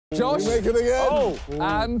Josh. Make it again. Oh,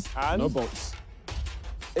 and No bolts.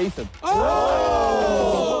 Ethan.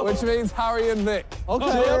 Oh! Which means Harry and Vik.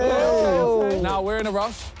 Okay. Now we're in a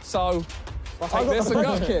rush, so take this and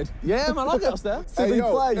go, kid. Yeah, man, I'll get us there. Hey,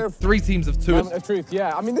 yo, 3 teams of 2. Moment of truth,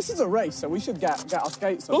 yeah. I mean, this is a race, so we should get our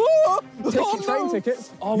skates on. Train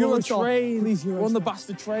tickets. Oh, we're on a Eurostar. train. Please, We're on the Eurostar.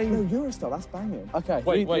 bastard train. No, Eurostar, that's banging. Okay,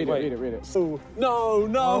 Wait. read it. No,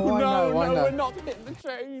 Oh, why no, why no? we're not getting the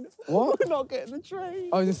train. What? We're not getting the train.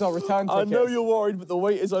 Oh, is this our return I ticket? know you're worried, but the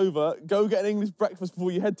wait is over. Go get an English breakfast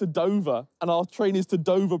before you head to Dover. And our train is to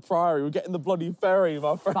Dover Priory. We're getting the bloody ferry,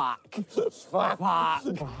 my friend. Fuck.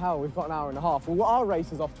 Hell, we've got an hour and a half. Well, our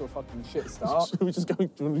race is off to a fucking shit start. Should we just go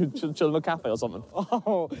chill in a cafe or something?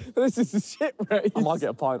 Oh, this is a shit race. I might get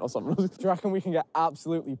a pint or something. Do you reckon we can get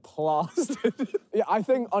absolutely plastered? Yeah, I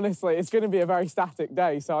think, honestly, it's going to be a very static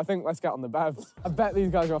day, so I think let's get on the bevs. I bet these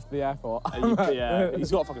guys are off to the airport. Yeah,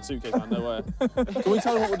 he's got a fucking suitcase, man, no way. Can we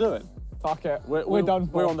tell him what we're doing? Fuck it. We're done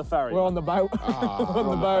for. We're on the ferry. We're on the boat. We're on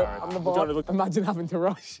the boat. ferry. On the We're trying to boat. look- Imagine having to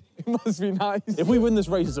rush. It must be nice. If we win this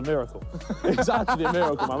race, it's a miracle. It's actually a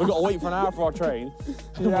miracle, man. We've got to wait for an hour for our train,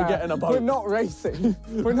 and we're getting a boat. We're not racing.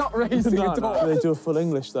 We're not racing at all. They do a full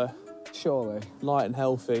English, though. Surely. Light and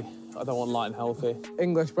healthy. I don't want light and healthy.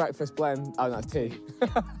 English breakfast blend. Oh, that's tea.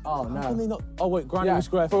 Oh, no. Can they not? Oh, wait, Granny Yeah,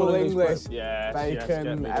 Square full English. English. Yeah,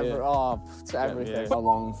 Bacon, everything. How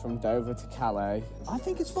long from Dover to Calais? I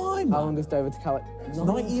think it's fine. How long does Dover to Calais?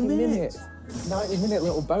 90 minutes. 90-minute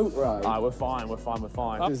little boat ride. Alright, we're fine.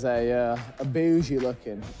 This is a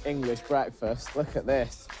bougie-looking English breakfast. Look at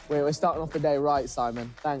this. We're starting off the day right,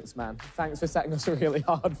 Simon. Thanks, man. Thanks for setting us a really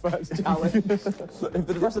hard first challenge. If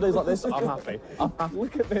the rest of the day's like this, I'm happy.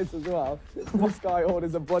 Look at this as well. This guy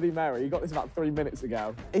orders a Bloody Mary. He got this about 3 minutes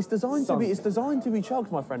ago. It's designed to be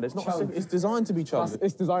chugged, my friend. It's not. Chugged. It's designed to be chugged.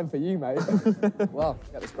 It's designed for you, mate. Well,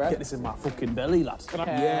 get this bread. Get this in my fucking belly, lad.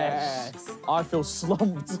 Yes. I feel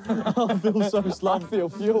slumped. I feel so slumped. I feel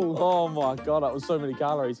fueled. Oh my god, that was so many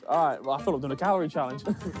calories. All right, well, I feel like I'm doing a calorie challenge.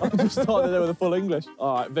 I just started there with a full English.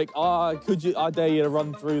 All right, Vic, I dare you to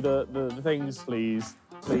run through the things, please.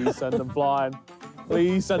 Please send them flying.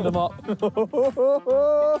 Please send them up.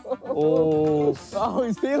 Oh. Oh,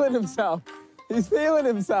 he's feeling himself. He's feeling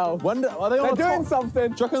himself. Are they on They're a doing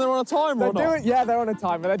something. Do you reckon they're on a timer or not? Yeah, they're on a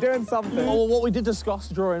timer. They're doing something. Well, what we did discuss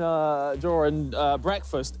during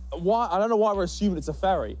breakfast, I don't know why we're assuming it's a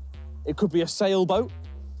ferry. It could be a sailboat,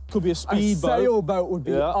 could be a speedboat. A sailboat would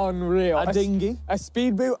be unreal. A dinghy. A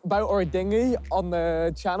speedboat or a dinghy on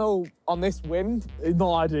the channel on this wind.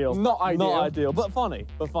 Not ideal. Not ideal. Not ideal, but funny.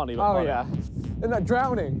 Oh, funny. Yeah. Isn't that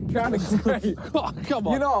drowning? Drowning's great. Oh, come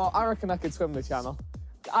on. You know what? I reckon I could swim the channel.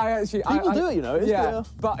 People do it, you know.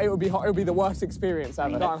 But it would be the worst experience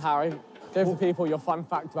ever. Go on, Harry. Give the people your fun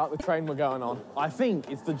fact about the train we're going on. I think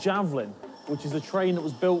it's the Javelin, which is the train that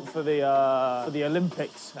was built for the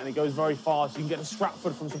Olympics, and it goes very fast. You can get to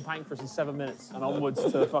Stratford from St Pancras in 7 minutes, and onwards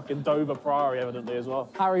to fucking Dover Priory, evidently, as well.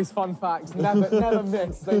 Harry's fun facts never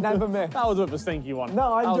miss. They never miss. That was a bit of a stinky one.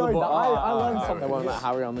 No, I enjoyed that. I learned something. They won't yeah. let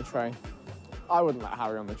Harry on the train. I wouldn't let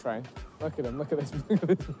Harry on the train. Look at him. Look at this. Look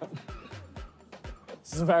at this man.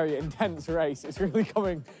 This is a very intense race. It's really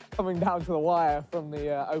coming down to the wire from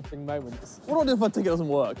the opening moments. What do I do if my ticket doesn't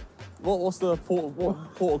work? What's the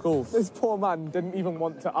portal called? This poor man didn't even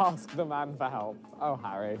want to ask the man for help. Oh,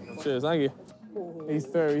 Harry. Cheers, thank you. He's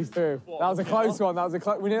through, he's through. That was a close one,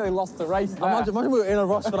 we nearly lost the race there. Imagine we were in a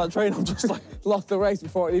rush for that train, I'm just like... Lost the race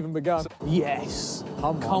before it even begun. Yes,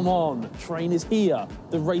 come on. Train is here,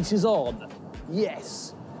 the race is on.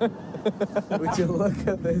 Yes. Would you look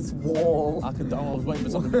at this wall? I was waiting for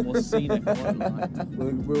something more scenic.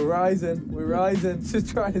 We're rising to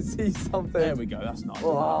try to see something. There we go, that's nice.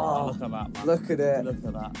 Oh, look at that, man. Look at it. Look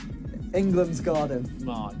at that. England's garden.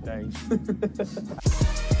 My days.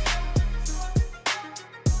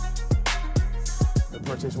 The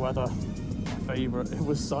British weather, my favourite. It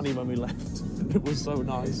was sunny when we left. It was so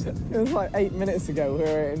nice. It was like 8 minutes ago. We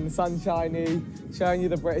were in sunshiny, showing you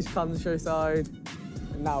the British countryside.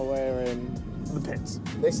 And now we're in The pits.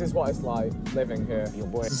 This is what it's like living here, your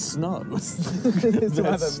boy. Snow. It's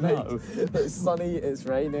weather, snow. mate. It's sunny, it's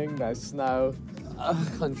raining, there's snow.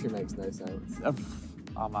 Country makes no sense.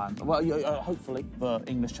 Oh man. Well, hopefully the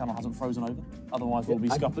English Channel hasn't frozen over. Otherwise, we'll be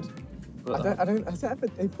scuppered. But, I don't. Has it ever,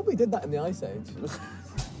 they probably did that in the Ice Age.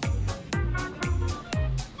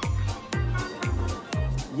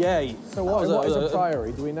 Yay. So what is a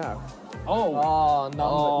priory? Do we know? Oh.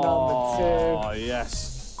 Number two. Oh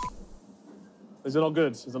yes. Is it not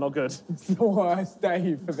good? Is it not good? It's the worst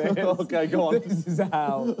day for this. Okay, go on. This is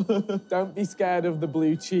how. Don't be scared of the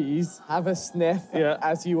blue cheese. Have a sniff,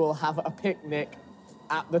 as you will have a picnic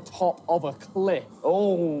at the top of a cliff.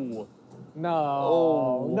 Oh. No.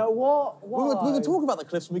 Oh. No, what? We were talking about the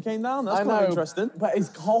cliffs when we came down. That's I quite know, interesting. But it's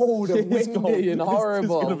cold and It's windy cold. and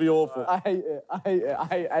horrible. It's going to be awful. I hate it. I hate it. I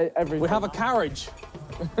hate everything. We have a carriage.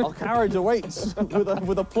 Our carriage awaits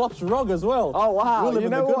with a plush rug as well. Oh, wow. We're living You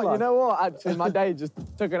the know good what? life. You know what? Actually, my day just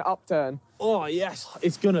took an upturn. Oh, yes.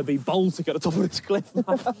 It's going to be Baltic at the top of this cliff, man.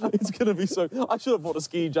 It's going to be so... I should have bought a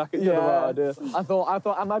ski jacket. You had the right idea. I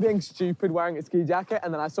thought, am I being stupid wearing a ski jacket?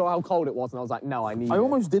 And then I saw how cold it was, and I was like, no, I need it. I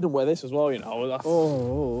almost didn't wear this as well, you know.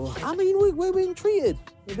 Oh. I mean, we're being treated.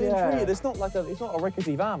 We're being Yeah. treated. It's not a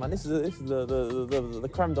rickety van, man. This is the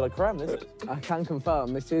creme de la creme, this is. I can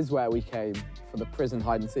confirm this is where we came for the prison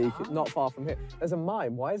hide and seek. It's not far from here. There's a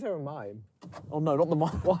mime. Why is there a mime? Oh, no, not the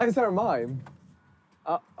mime. Why is there a mime?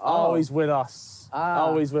 Oh, he's with us. Ah.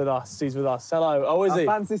 Oh, he's with us. He's with us. Hello. Oh, is I he?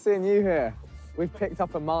 fancy seeing you here. We've picked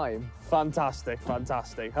up a mime. Fantastic,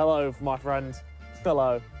 fantastic. Hello, my friend.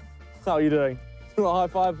 Hello. How are you doing? You want a high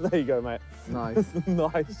five? There you go, mate. Nice.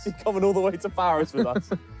 Nice. He's coming all the way to Paris with us.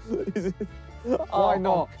 Why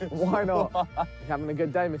not? Why not? You having a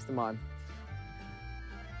good day, Mr. Mime?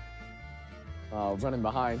 Oh, running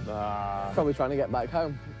behind. Probably trying to get back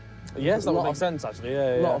home. Yes, that would make sense, actually.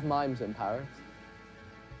 Yeah, A lot of mimes in Paris.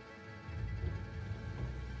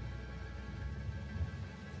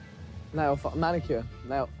 Manicure.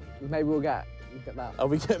 Now, maybe we'll get that. Are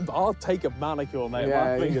we getting? I'll take a manicure, mate.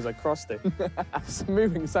 Yeah, My fingers are crusty. It's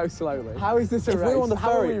moving so slowly. How is this a If race? we're on the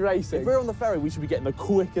How ferry, are we racing? If we're on the ferry, we should be getting the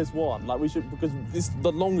quickest one. Like we should, because it's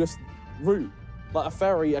the longest route. Like a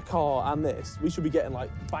ferry, a car, and this. We should be getting like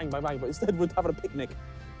bang, bang, bang. But instead, we're having a picnic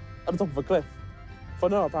at the top of a cliff for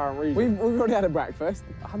no apparent reason. We've already had a breakfast.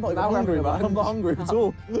 I'm not Now we're hungry, having a man. I'm not hungry at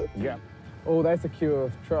all. Yeah. Oh, there's the queue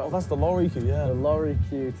of trucks. Oh, that's the lorry queue, yeah. The lorry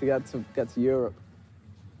queue to get to Europe.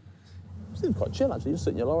 Seems quite chill, actually. Just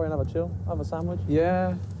sit in your lorry and have a chill, have a sandwich,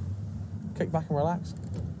 Yeah. kick back and relax.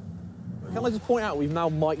 Can I just point out we've now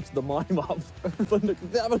mic'd the mime up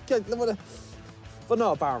for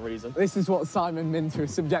no apparent reason. This is what Simon Minter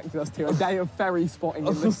has subjected us to, a day of ferry spotting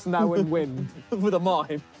in the snow and wind. With a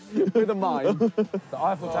mime. With a mime. The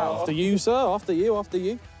Eiffel Tower. After you, sir. After you, after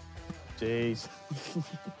you. Jeez.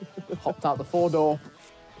 Hopped out the 4-door.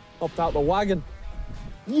 Hopped out the wagon.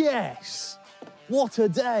 Yes! What a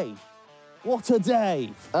day! What a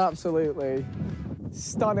day! Absolutely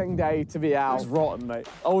stunning day to be out. It's rotten, mate.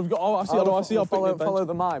 Oh, we've got. Oh, I see our picnic bench. Follow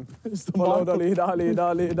the mime. It's the Follow mime. the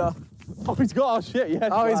leader. Oh, he's got our shit, yes.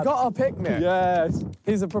 Oh, he's man. got our picnic. Yes.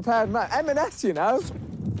 He's a prepared man. M&S, you know.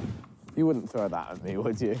 You wouldn't throw that at me,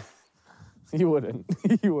 would you? You wouldn't.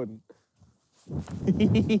 You wouldn't.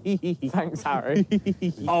 Thanks, Harry.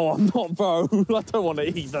 Oh, I'm not, bro. I don't want to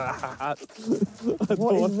eat that.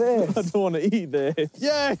 What is this? I don't want to eat this.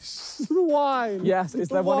 Yes! The wine! Yes, is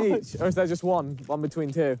there one each? Or is there just one? One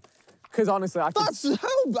between two? Because honestly, I think... That's how...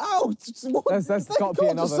 What? There's got to be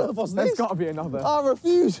another. Serve us There's this. got to be another. I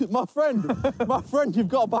refuse, my friend. My friend, you've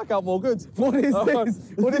got to back out more goods. What is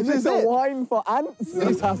this? What is this, it? a wine for ants?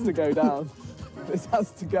 This has to go down. This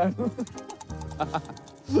has to go.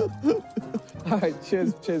 All right,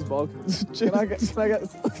 cheers, Bog. Can I get...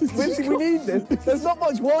 We need this. There's not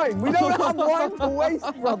much wine. We don't have wine for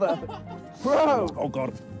waste, brother. Bro. Oh,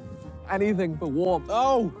 God. Anything for warmth.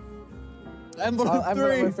 Oh! Envelope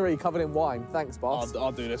Envelope 3. 3 covered in wine. Thanks, boss.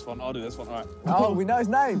 I'll do this one. All right. Oh, we know his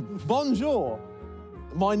name. Bonjour.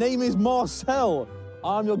 My name is Marcel.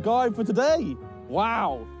 I'm your guide for today.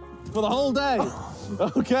 Wow. For the whole day.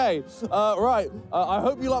 Okay. Right. I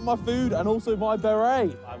hope you like my food and also my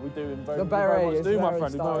beret. We do very, The beret very much is do, my very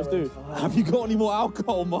friend. We very much do. stylish. Have you got any more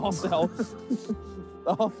alcohol, Marcel?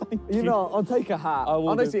 Oh, thank you. You know, I'll take a hat. I will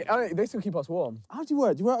Honestly, this will keep us warm. How do you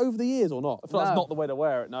wear it? Do you wear it over the ears or not? I feel like No. that's not the way to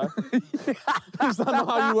wear it, no? Is that not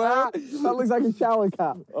how you wear it? That looks like a shower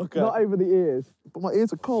cap. Okay. Not over the ears. But my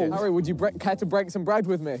ears are cold. Harry, would you care to break some bread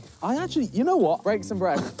with me? I actually, you know what? Break some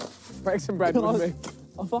bread. Break some bread Can with I- me.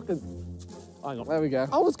 I fucking... Hang on. There we go.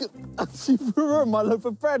 I was going to ruin my loaf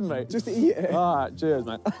of bread, mate. Just to eat it. All right, cheers,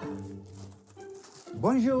 mate.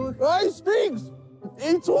 Bonjour. He speaks!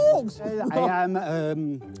 He talks! I am,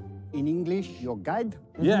 in English, your guide.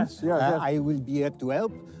 Yes. I will be here to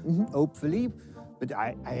help, hopefully. But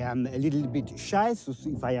I am a little bit shy, so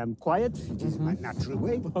if I am quiet, it is my natural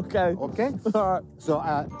way. Okay. Okay? All right. So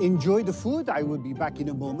enjoy the food. I will be back in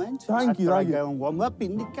a moment. Thank you, after thank you. I go and warm up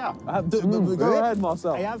in the car. Go Good. ahead,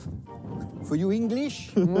 Marcel. I have, for you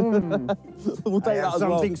English, We'll I take have that as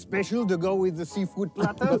well. something special to go with the seafood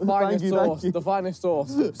platter. The finest thank sauce. you. The finest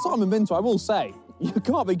sauce. Simon Minto, I will say, you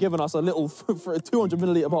can't be giving us a little, for a 200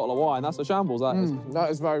 millilitre bottle of wine. That's a shambles, that is.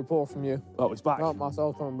 That is very poor from you. Oh, it's back. Oh,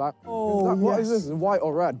 Marcel's coming back. Oh, What is yes. this? White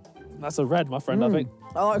or red? That's a red, my friend, I think.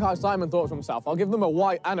 I like how Simon thought to himself, I'll give them a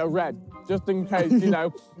white and a red, just in case, you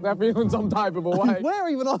know, they're feeling some type of a way. Where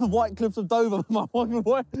even are the White Cliffs of Dover?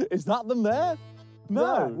 Is that them there?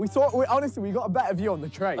 No. Yeah, honestly, we got a better view on the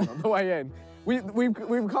train on the way in.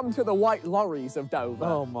 We've come to the white lorries of Dover.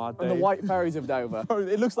 Oh, my days. And the white ferries of Dover. Bro,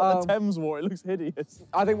 it looks like the Thames War. It looks hideous.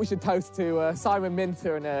 I think we should toast to Simon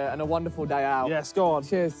Minter and a wonderful day out. Yes, go on.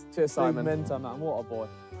 Cheers, Simon. Minter, man. What a boy.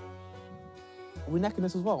 Are we necking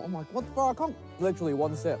this as well? Oh, my God. Bro, I can't. Literally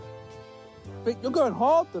one sip. Vic, you're going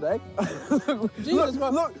hard today. Jesus,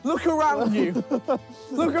 look around you.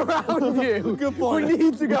 Look around you. Good point. We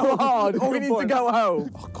need to go hard or we need to go home.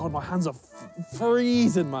 Oh, God, my hands are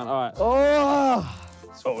freezing, man. All right.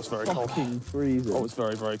 Oh, it's very cold. Fucking freezing. Oh, it's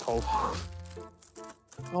very, very cold.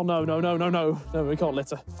 Oh, no. No, we can't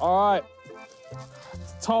litter. All right.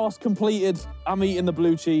 Task completed. I'm eating the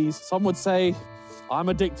blue cheese. Some would say I'm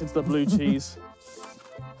addicted to the blue cheese.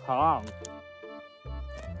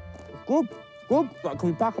 Good. Right, can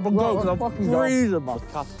we pack up and go? Well, I'm fucking go. freezing, man.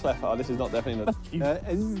 Cat clever. This is not definitely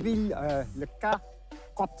En wil le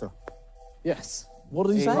xoxo. Yes. What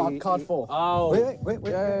did he say? Card 4. Oh. Wait.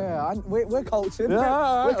 Yeah. We're cultured.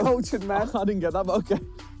 Yeah, We're cultured, man. I didn't get that, but okay.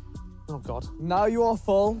 Oh, God. Now you are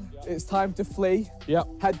full. It's time to flee. Yep.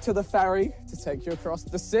 Head to the ferry to take you across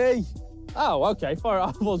the sea. Oh, okay. Fire.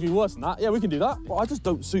 I thought it was be worse than that. Yeah, we can do that. Well, I just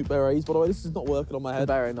don't suit berets, by the way. This is not working on my head.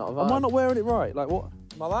 Very not a vibe. Am I not wearing it right? Like, what?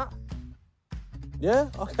 Like that? Yeah?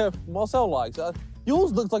 Okay. Marcel likes it.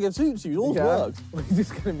 Yours looks like it suits you. Yours works. We're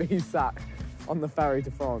just going to be sat on the ferry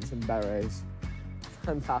to France in berets.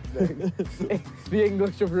 Fantastic. The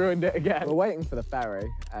English have ruined it again. We're waiting for the ferry,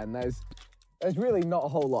 and there's really not a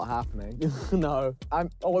whole lot happening. No.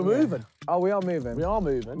 We're moving. Oh, we are moving. We are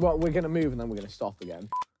moving. Well, we're going to move, and then we're going to stop again.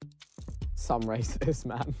 Some race this,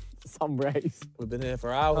 man. Some race. We've been here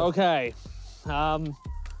for hours. Okay.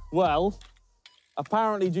 Well,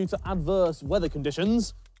 apparently due to adverse weather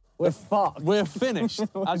conditions, we're fucked. We're finished.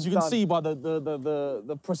 As you can see by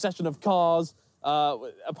the procession of cars,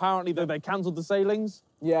 apparently they cancelled the sailings.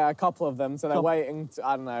 Yeah, a couple of them. So they're waiting,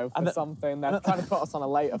 I don't know, for something. They're trying to put us on a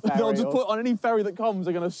later ferry. They'll just put on any ferry that comes,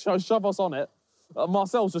 they're going to shove us on it.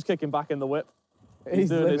 Marcel's just kicking back in the whip. He's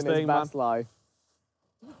doing living his thing, his best life.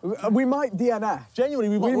 We might DNF.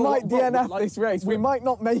 Genuinely, we might DNF this race. We might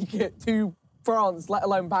not make it to France, let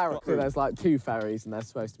alone Paris. So there's like 2 ferries, and there's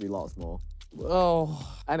supposed to be lots more.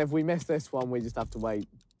 Oh. And if we miss this one, we just have to wait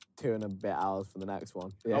 2 and a bit hours for the next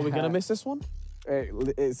one. Yeah. Are we going to miss this one?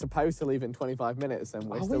 It's supposed to leave in 25 minutes, and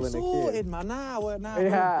we're still in the queue. Sorted, man. We're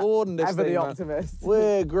yeah, bored in this ever thing, the man. optimist.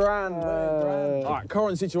 We're grand. All right,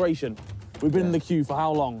 current situation. We've been in the queue for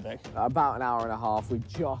how long, Vic? About an hour and a half. We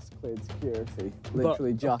just cleared security.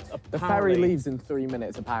 Literally just. The ferry apparently- leaves in 3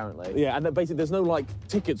 minutes, apparently. Yeah, and then basically there's no like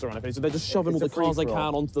tickets or anything, so they're just shoving all the It's a cars they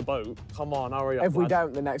free-for-all. can onto the boat. Come on, hurry up. If we lad.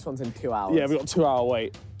 don't, the next one's in 2 hours. Yeah, we got a 2-hour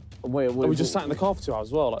wait. We just sat in the car for 2 hours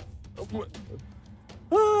as well. Like,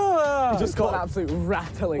 just got an absolute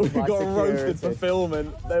rattling. we by got roasted for security.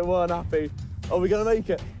 filming. They weren't happy. Are we gonna make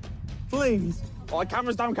it? Please. Oh,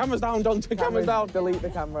 cameras down, John. Cameras down. Delete the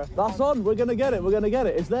camera. That's on. We're gonna get it.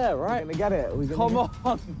 It's there, We're right? gonna get it. Come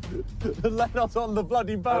on. Let us on the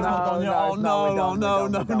bloody boat. No,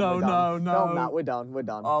 no. Film that. We're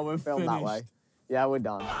done. Oh, we're Film that finished. way. Yeah, we're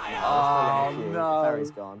done. Oh, no. The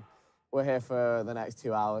ferry's gone. We're here for the next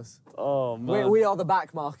 2 hours. Oh, man. We are the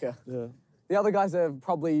back marker. Yeah. The other guys are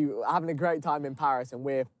probably having a great time in Paris, and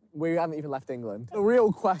we haven't even left England. The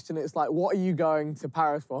real question is like, what are you going to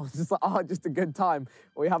Paris for? It's just like, just a good time.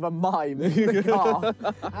 We have a mime in the car.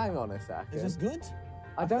 Hang on a second. Is this good?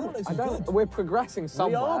 I don't. good. We're progressing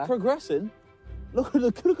somewhere. We are progressing. Look at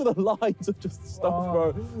the lines of just stuff,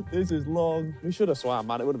 bro. This is long. We should have swam,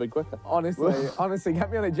 man. It would have been quicker. Honestly,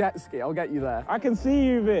 get me on a jet ski. I'll get you there. I can see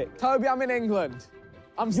you, Vic. Toby, I'm in England.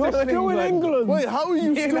 I'm You're still in England. Wait, how are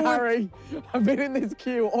you Me and still Harry, I've been in this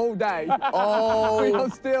queue all day. Oh, We are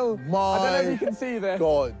still. I don't know if you my can see this,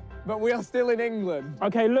 God. but we are still in England.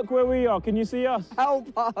 Okay, look where we are. Can you see us?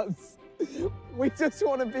 Help us. We just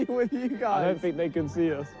want to be with you guys. I don't think they can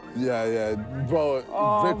see us. Yeah, bro.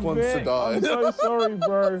 Oh, Vic wants to Vic, die. I'm so sorry,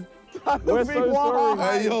 bro. We're so why?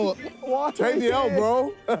 sorry. Hey, yo, Why take the L,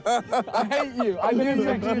 bro. I hate you. I knew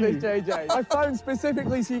you'd do this, JJ. I phoned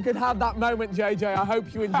specifically so you could have that moment, JJ. I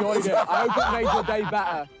hope you enjoyed it. I hope it made your day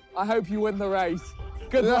better. I hope you win the race.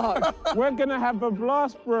 Good luck. We're gonna have a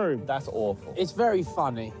blast, bro. That's awful. It's very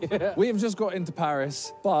funny. We have just got into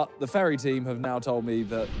Paris, but the ferry team have now told me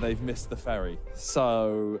that they've missed the ferry.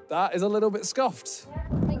 So that is a little bit scuffed.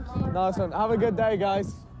 Thank you. Nice one. Have a good day,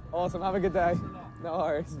 guys. Awesome. Have a good day. No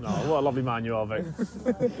worries. No, what a lovely man you are, Vic.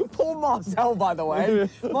 Poor Marcel, by the way.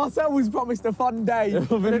 Marcel was promised a fun day, an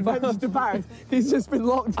adventure to Paris. He's just been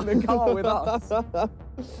locked in the car with us.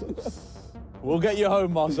 We'll get you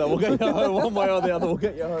home, Marcel. We'll get you home one way or the other. We'll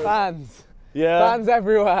get you home. Fans. Yeah. Fans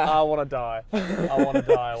everywhere. I want to die. I want to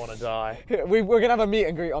die. I want to die. We're going to have a meet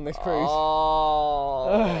and greet on this cruise.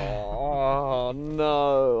 Oh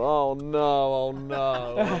no. Oh no. Oh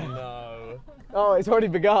no. Oh no. Oh, it's already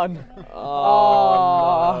begun.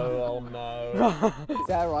 Oh no.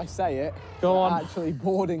 Dare I say it? Go on. Actually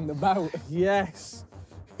boarding the boat. Yes.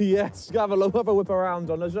 Yes. Have a look. Have a whip around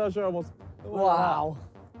on the xoxo. Wow.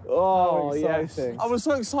 Oh, So yes. exciting. I was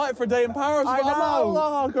so excited for a day in Paris. I know.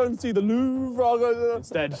 I'll go and see the Louvre. I'll go to...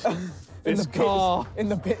 Instead, this car. In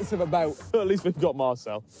the pits of a boat. At least we've got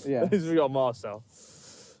Marcel. Yeah. At least we've got Marcel.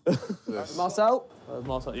 Marcel,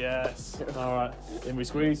 Marcel, yes. All right. In we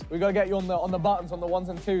squeeze. we got to get you on the buttons, on the ones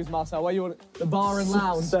and twos, Marcel. Where you want the bar and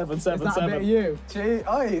lounge? 7, 7, Is that 7. a bit of you? Gee,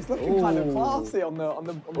 oh, it's looking kind of Ooh. classy on the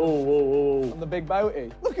Oh. big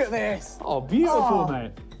boaty. Look at this. Oh, beautiful, Oh.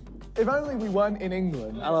 mate. If only we weren't in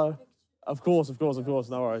England. Hello. Of course,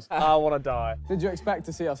 no worries. I want to die. Did you expect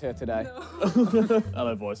to see us here today?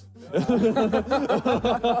 Hello, boys.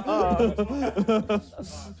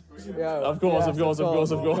 Yeah. Of course. Yeah,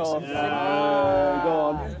 Go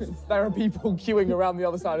on. There are people queuing around the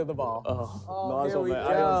other side of the bar. Oh, nice here one, we mate.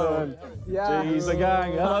 How you go. doing? Yeah. Jeez, the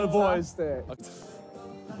gang. Hello, boys. Fantastic.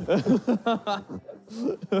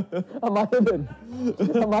 Am I hidden?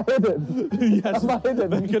 Am I hidden? Yes. Am I hidden?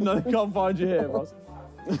 They can't find you here, Ross.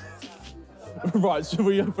 Right, should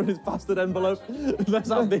we open his bastard envelope? Let's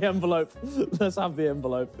have the envelope. Let's have the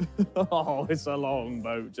envelope. Oh, it's a long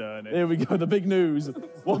boat journey. Here we go, the big news.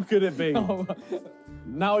 What could it be?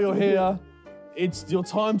 Now you're here, it's your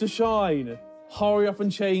time to shine. Hurry up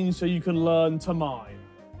and change so you can learn to mime.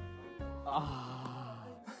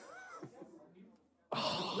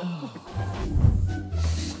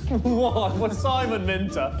 What, Simon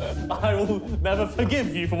Minter? I will never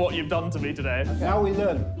forgive you for what you've done to me today. Now we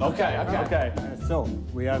learn. Okay. So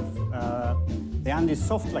we have the hand is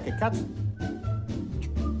soft like a cat.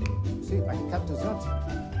 See, like a cat does that.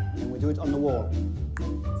 And we do it on the wall.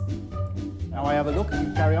 Now I have a look.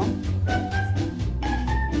 You carry on.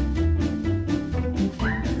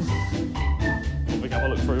 We can have a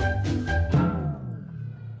look through.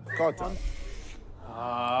 Cotton.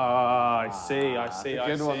 Ah, I see.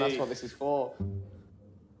 Good one, that's what this is for.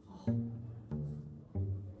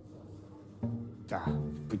 Ah,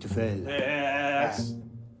 pretty fail. Yes.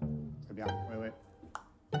 Très bien. Ouais.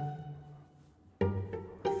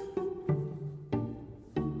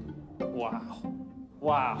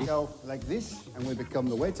 Wow. Go like this, and we become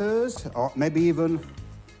the waiters, or maybe even.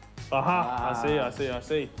 Aha, I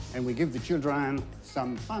see. And we give the children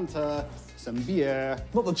some Fanta, some beer.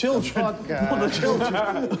 Not the children. Vodka. Not the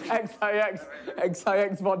children.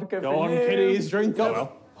 XIX vodka Go for on, you. kiddies, drink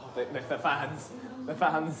up. Oh, the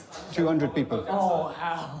fans. 200 people. Oh,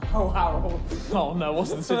 Harold. Oh no,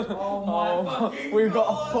 what's the situation? We've got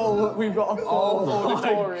a full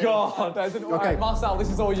auditorium. My God. Okay, Marcel, this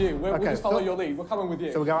is all you. We'll Okay, just follow so- your lead. We're coming with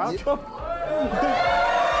you. So we go out.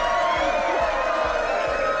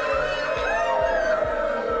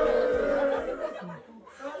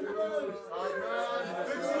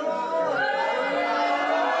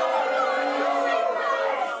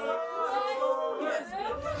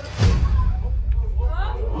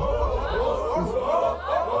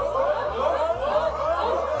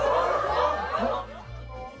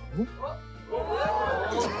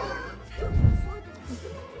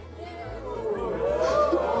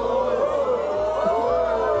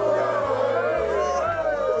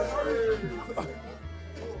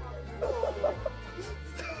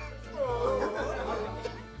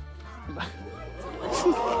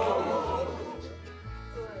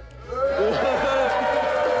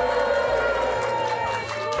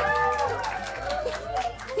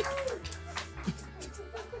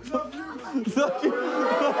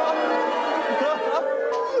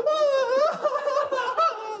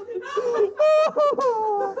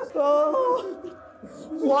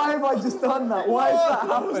 Why have I just done that? Why has that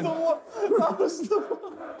happened?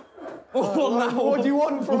 What do you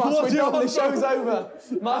want from us? We're done. The show's over.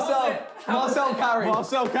 Marcel carried.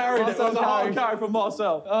 Marcel carried it. It was a hard carry from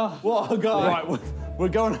Marcel. What a guy. Right, we're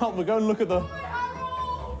going up. We're going to look at the...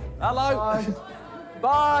 Hello.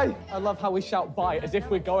 Bye. I love how we shout bye as if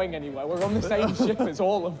we're going anywhere. We're on the same ship as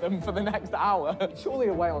all of them for the next hour. Surely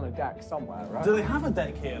away on a deck somewhere, right? Do they have a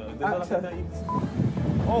deck here, though? Like a deck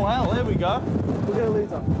Oh, hell, there we go. We're gonna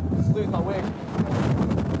lose my wig.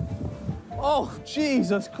 Oh,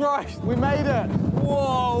 Jesus Christ. We made it.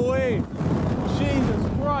 Whoa, wait. Jesus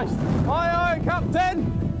Christ. Aye, aye, Captain.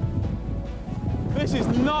 This is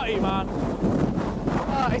nutty, man.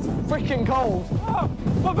 It's freaking cold. Oh,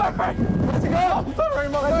 my ferry. Where's it gone? Ferry,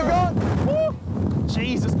 my Where's it ferry. gone?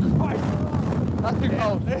 Jesus Christ. That's too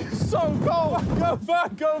cold. It's so cold. Go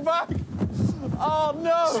back, go back. Oh,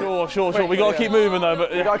 no. Sure. Wait, We got to keep moving, though.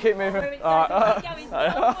 But You gotta keep moving.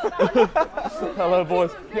 hello,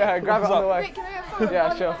 boys. Yeah, grab it on the way. Wait, can I have fun?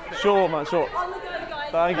 Yeah, sure. Sure, man, sure. On the go,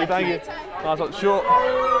 guys. Thank you. Nice one. Sure.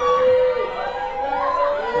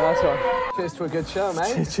 Nice one. Cheers to a good show,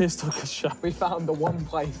 mate. Cheers to a good show. We found the one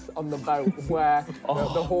place on the boat where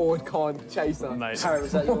the horde can't chase us. Mate. Harry,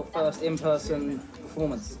 was that your first in-person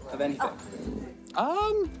performance of anything?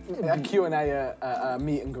 A Q&A, a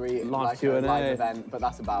meet and greet, Live like Q&A. a live event, but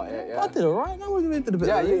that's about it, yeah. I did all right. No, we did a bit.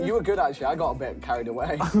 Yeah, you were good actually. I got a bit carried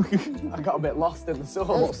away. I got a bit lost in the sauce.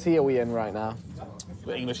 What sea are we in right now?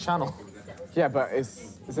 The English Channel. Yeah, but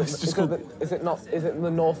is it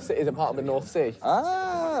the North Sea? Is it part of the North Sea?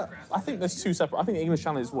 I think there's two separate. I think the English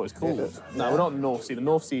Channel is what it's called. No, we're not in the North Sea. The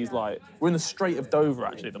North Sea is like we're in the Strait of Dover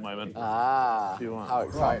actually at the moment. Ah, you want. how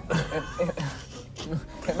exciting!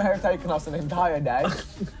 It may have taken us an entire day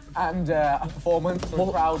and a performance from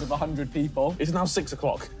a crowd of 100 people. It's now 6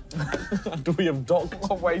 o'clock. And we have docked.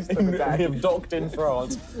 What a waste of a day. We have docked in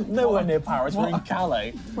France. Nowhere near Paris. We're in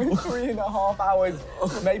Calais. We're 3.5 hours,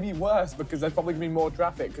 maybe worse because there's probably gonna be more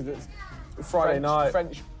traffic because it's Friday night.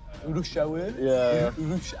 French rush hour. Yeah.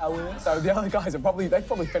 Rush hour. So the other guys are probably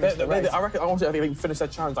finished the race. I reckon. Honestly, I think they finished their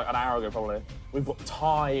challenge like an hour ago. Probably. We've got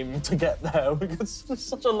time to get there because it's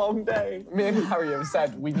such a long day. Me and Harry have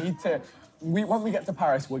said we need to. When we get to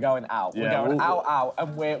Paris, we're going out. Yeah, we're going out,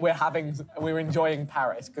 and we're enjoying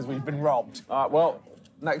Paris because we've been robbed. All right. Well,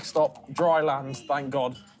 next stop, dry land. Thank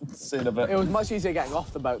God. See you in a bit. It was much easier getting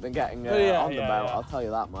off the boat than getting on the boat. I'll tell you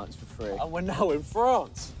that much for free. And we're now in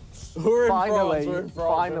France. We're in France. We're in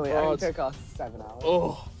France. Finally, it only took us 7 hours.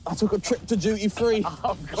 Oh, I took a trip to duty free.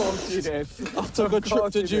 Of course you did. I took a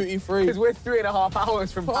trip to duty free. Because we're 3.5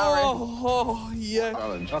 hours from Paris. Oh,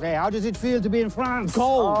 yeah. Okay, how does it feel to be in France?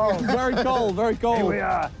 Cold. Very cold. Very cold. Here we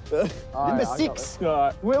are. Number 6.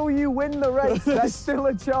 Will you win the race? There's still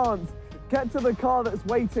a chance. Get to the car that's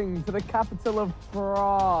waiting to the capital of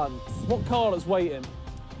France. What car that's waiting?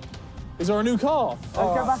 Is there a new car? Let's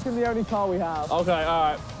go back in the only car we have. Okay,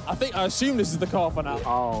 all right. I assume this is the car for now.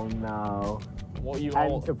 Oh no. What are you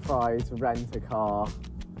on? Enterprise Rent-A-Car.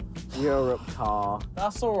 Europe car.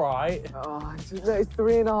 That's all right. Oh, it's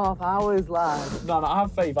 3.5 hours, lad. No, I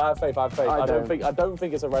have faith. I don't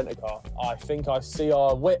think it's a rent-a-car. I think I see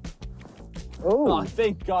our whip. Ooh. I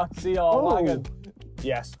think I see our wagon.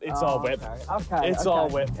 Yes, it's our whip. Okay. It's our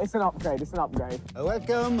whip. It's an upgrade.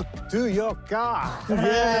 Welcome to your car.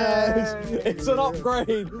 Yes, it's an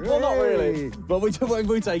upgrade. Well, not really, but we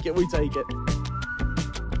take it. We take it.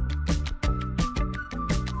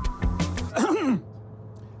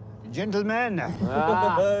 Gentlemen,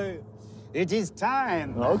 it is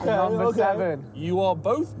time. Okay, Number 7. You are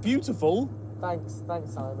both beautiful. Thanks,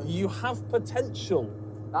 Simon. You have potential.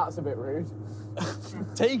 That's a bit rude.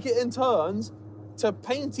 Take it in turns to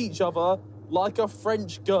paint each other like a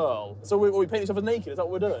French girl. So we paint each other naked. Is that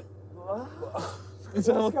what we're doing? What's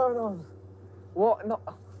going on? What? Not.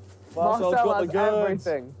 Marcel's Marcel got has the goods.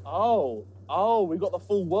 everything. Oh, we got the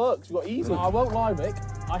full works. We got easel. I won't lie, Vik.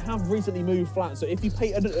 I have recently moved flat, so if you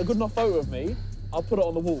paint a good enough photo of me, I'll put it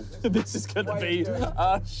on the wall. This is gonna be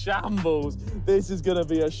a shambles. This is gonna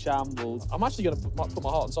be a shambles. I'm actually gonna put my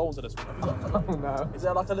heart and soul into this one. Oh no. Is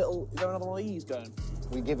there another one of these going?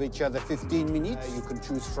 We give each other 15 minutes. You can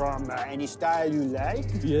choose from any style you like.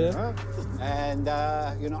 Yeah. And,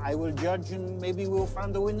 I will judge and maybe we'll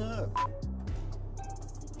find the winner.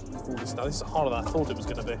 This is harder than I thought it was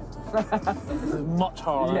going to be. This is much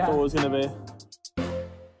harder than I thought it was going to be.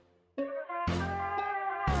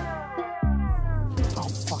 Oh,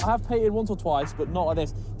 fuck. I have painted once or twice, but not like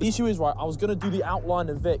this. The issue is, right, I was going to do the outline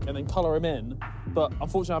of Vik and then colour him in, but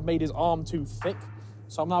unfortunately I've made his arm too thick.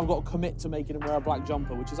 So I've now got to commit to making him wear a black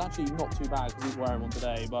jumper, which is actually not too bad because he's wearing one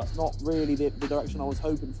today, but not really the direction I was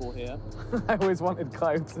hoping for here. I always wanted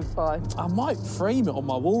clothes, it's fine. I might frame it on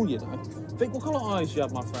my wall, you know. Vik, what colour eyes do you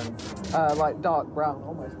have, my friend? Like dark brown,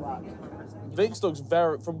 almost black. Vik's looks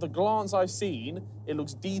from the glance I've seen, it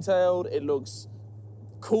looks detailed, it looks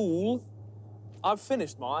cool. I've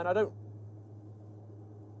finished mine, I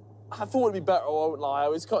thought it'd be better, I won't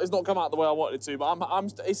lie. It's not come out the way I wanted it to, but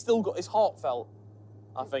it's heartfelt.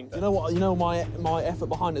 I think. You know what? You know my effort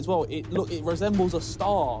behind it as well. It resembles a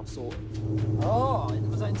star, sort of. Oh,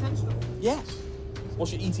 was that intentional? Yes.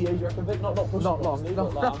 What's your ETA, do you reckon, Vik? Not long.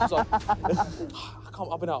 I'm sorry.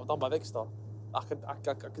 I've been outdone by Vik Star. I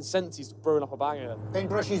can sense he's brewing up a banger.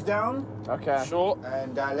 Paintbrushes down, Okay. Sure.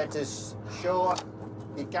 and let us show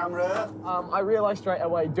the camera. I realised straight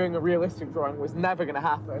away doing a realistic drawing was never going to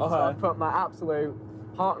happen, so I put my absolute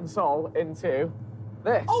heart and soul into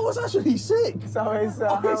this. Oh, it's actually sick. So it's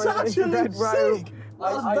it's actually red robe. sick.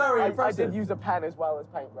 That's very I impressive. did use a pen as well as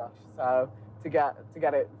paintbrush, so to get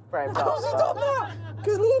it framed up. How's he done that?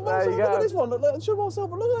 Good, look, There you look go. at this one. Look, show myself.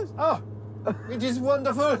 Look at this. Oh, it is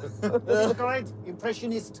wonderful. This is great.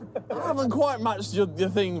 Impressionist. I haven't quite matched your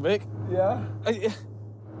thing, Vic. Yeah.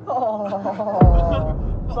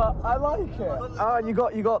 Oh, but I like it. Oh, and you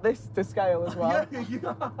got this to scale as well.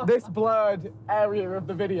 This blurred area of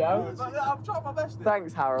the video. I'm trying my best.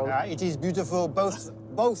 Thanks, Harold. It is beautiful.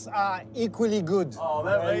 Both are equally good. Oh,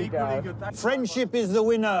 There they're you equally go. good. Thanks. Friendship is the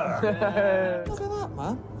winner. Look at that,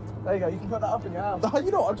 man. There you go. You can put that up in your house.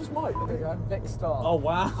 You know what? I just might. There you go. Vic Star. Oh,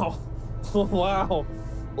 wow. Oh, wow.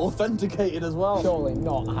 Authenticated as well. Surely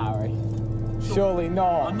not, Harry. Surely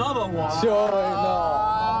not. Another one. Surely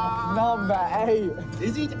not. Number 8.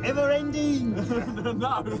 Is it ever ending?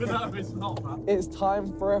 No, it's not, man. It's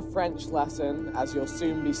time for a French lesson, as you'll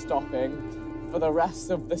soon be stopping. For the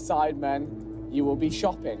rest of the Sidemen, you will be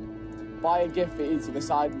shopping. Buy a gift for each of the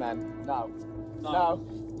Sidemen.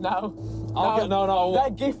 No. Their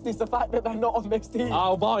gift is the fact that they're not on this team.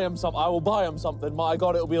 I'll buy him something. I will buy him something. My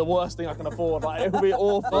God, it'll be the worst thing I can afford. Like, it'll be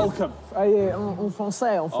awful. Welcome. En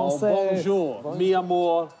français, en Oh, bonjour. Mi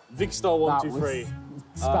amor. Victor 123.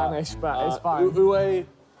 Spanish, but it's fine. Uwe,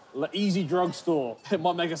 easy drugstore. It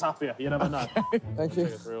might make us happier. You never know. Thank you.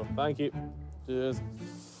 It's real. Thank you. Cheers.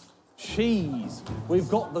 Cheese. We've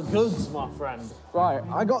got the goods, my friend. Right,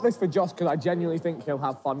 I got this for Josh because I genuinely think he'll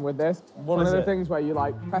have fun with this. One is of the it? things where you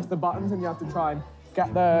like press the buttons and you have to try and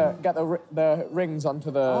get the rings onto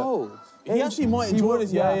the. Oh. He actually might enjoy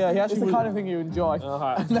this. Yeah. He actually It's the would. kind of thing you enjoy.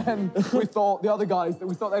 And then we thought the other guys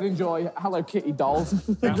we thought they'd enjoy Hello Kitty dolls.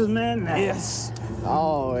 Gentlemen. Yes.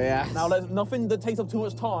 Oh yeah. Now, there's nothing that takes up too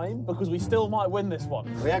much time because we still might win this one.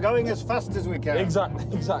 We are going as fast as we can. Exactly.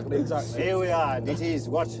 Here we are. This is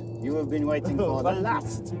what you have been waiting for. The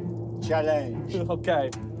last challenge.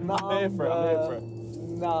 Okay. I'm here for it.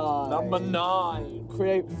 9. Number 9.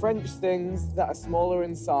 Create French things that are smaller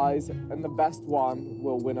in size, and the best one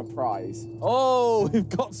will win a prize. Oh, we've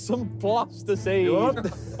got some plasticine.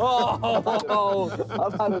 Oh,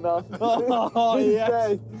 I've had enough. oh yes.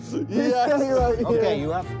 Right here. Okay,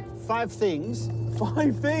 you have 5 things.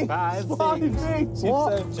 5 things. 5 things.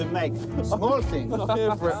 What? To make small things. I'm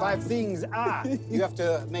here for it. 5 things are you have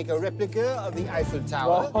to make a replica of the Eiffel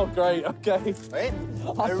Tower. Oh, great. Okay. Right?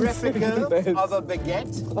 A I've replica seen this. of a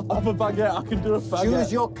baguette. Of a baguette. I can do a baguette.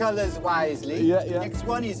 Choose your colours wisely. Yeah. Next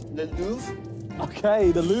one is the Louvre.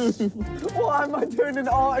 Okay, the Louvre. What am I doing in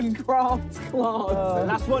art and crafts class? The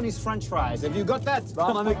last one is French fries. Have you got that?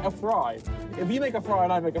 Can I make a fry? If you make a fry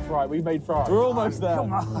and I make a fry, we've made fries. We're almost there.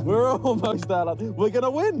 We're almost there. Like, we're gonna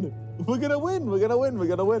win. We're gonna win. We're gonna win. We're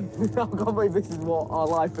gonna win. I can't believe this is what our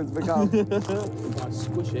life has become. If I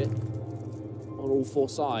squish it on all 4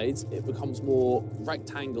 sides, it becomes more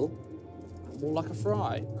rectangle, more like a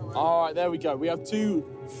fry. All right, there we go. We have 2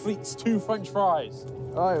 French fries.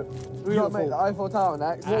 Right, we gotta make the Eiffel Tower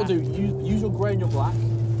next. What we'll do, use your grey and your black.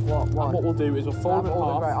 What? And what we'll do is we'll fold it in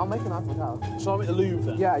half. I'll make an Eiffel Tower. Shall I make the Louvre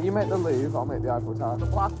then? Yeah, you make the Louvre, I'll make the Eiffel Tower. The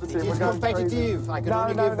plasticine, It we're is going crazy. competitive. I can No,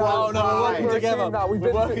 only no, give no. one Oh, no, we're prize. working together. No,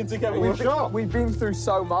 We're working together. We've We're been, we've been through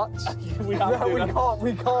so much. We have to.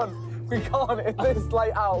 we can't. In this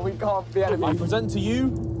late hour, we can't be I enemies. present to you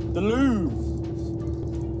the Louvre.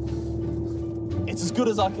 It's as good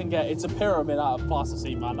as I can get. It's a pyramid out of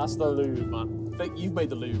plasticine, man. That's the Louvre, man. I think you've made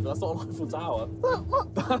the Louvre. That's not an Eiffel Tower.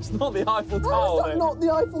 That's not the Eiffel Tower. That's not the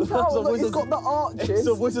Eiffel Tower. Look, it's got the arches. It's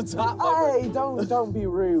a wizard's hat. Hey, don't be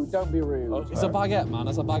rude. Don't be rude. Okay. It's a baguette, man.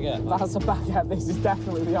 That's a baguette. Man. That's a baguette. This is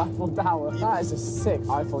definitely the Eiffel Tower. That is a sick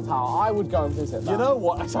Eiffel Tower. I would go and visit that. You know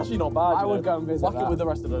what? It's actually not bad. I would go and visit Whack that. it with the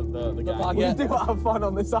rest of the gang. We do have fun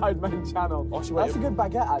on the Sidemen channel. Oh, should we- That's a good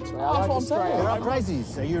baguette, actually. I That's like what I'm it straight saying. There up. are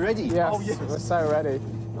prizes. Are you ready? Yes, Oh, yes. we're so ready.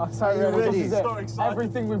 I'm so Are you ready. ready? This is it. So excited.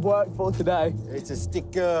 Everything we've worked for today. It's a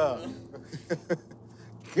sticker.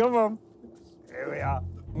 Come on. Here we are.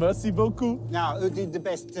 Merci beaucoup. Now, who did the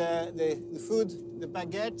best, the food, the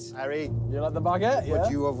baguette? Harry, You like the baguette? Yeah. what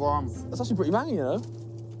you have won? That's actually pretty banging, you know.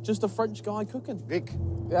 Just a French guy cooking. Vic,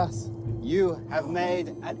 Yes. you have made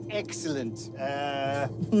an excellent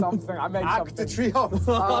Something. I made Arc de something.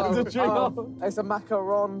 Triomphe. It's a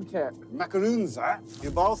macaron kit. Macaroons, huh?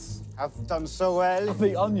 You both have done so well.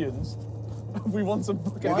 The onions. We want some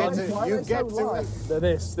fucking You get onions. Why are to, they so light? They're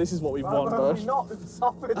this. This is what we've won, Have we Bush. not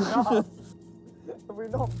suffered enough? Have we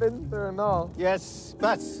not been through enough? Yes,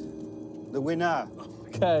 but the winner.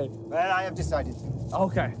 Okay. Well, I have decided.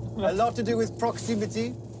 Okay. A lot to do with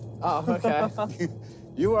proximity. Oh, okay.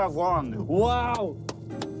 You have won. Wow.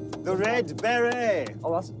 The red beret.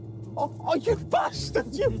 Oh, that's. Oh, you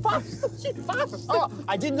bastard! You bastard! You bastard! Oh,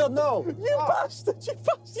 I did not know. You bastard! You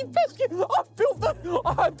bastard!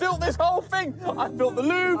 I built this whole thing. I built the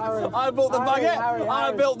lube. I built the baguette.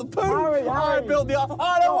 I built the poo. I built the.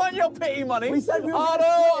 I don't want your pity money. We said we were I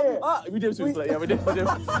gonna don't. We did split. Yeah, we did.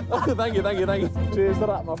 Thank you. Cheers to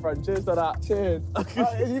that, my friend. Cheers to that. Cheers.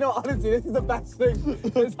 You know, honestly, this is the best thing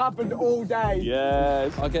that's happened all day.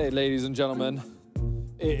 Yes. Okay, ladies and gentlemen,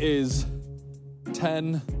 it is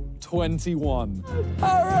 10:21.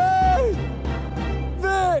 Harry!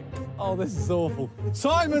 Vik! Oh, this is awful.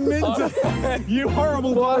 Simon Minter, you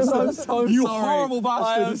horrible bastard! I'm so you sorry. horrible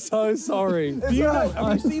bastard! I am so sorry. Do you know,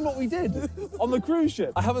 have you seen what we did on the cruise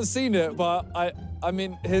ship? I haven't seen it, but I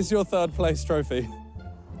mean, here's your third place trophy.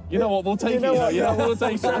 You know what? We'll take it. We'll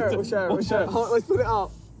take it. We'll share it. Let's put it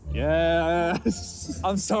up. Yes.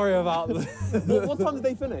 I'm sorry about this. What time did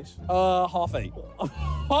they finish? 8:30.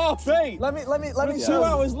 8:30. Let me 2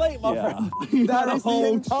 hours late, my friend. That is the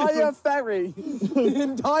entire ferry. The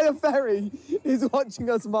entire ferry is watching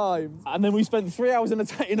us mime. And then we spent 3 hours in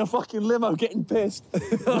a fucking limo getting pissed.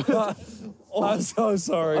 I'm so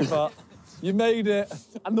sorry, but you made it.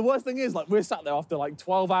 And the worst thing is, like, we're sat there after like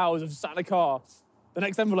 12 hours of sat in a car. The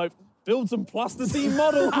next envelope, build some plasticine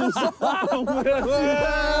models. We've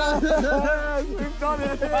done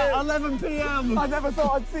it. At 11 p.m. I never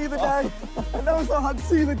thought I'd see the day. I never thought I'd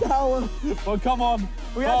see the tower. Well, come on.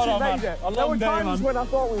 We Well actually done, made man. it. A There were long day, times man. when I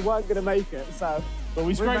thought we weren't going to make it, so. But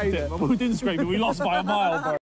we scraped made it. it. But we didn't scrape it. We lost by a mile, bro.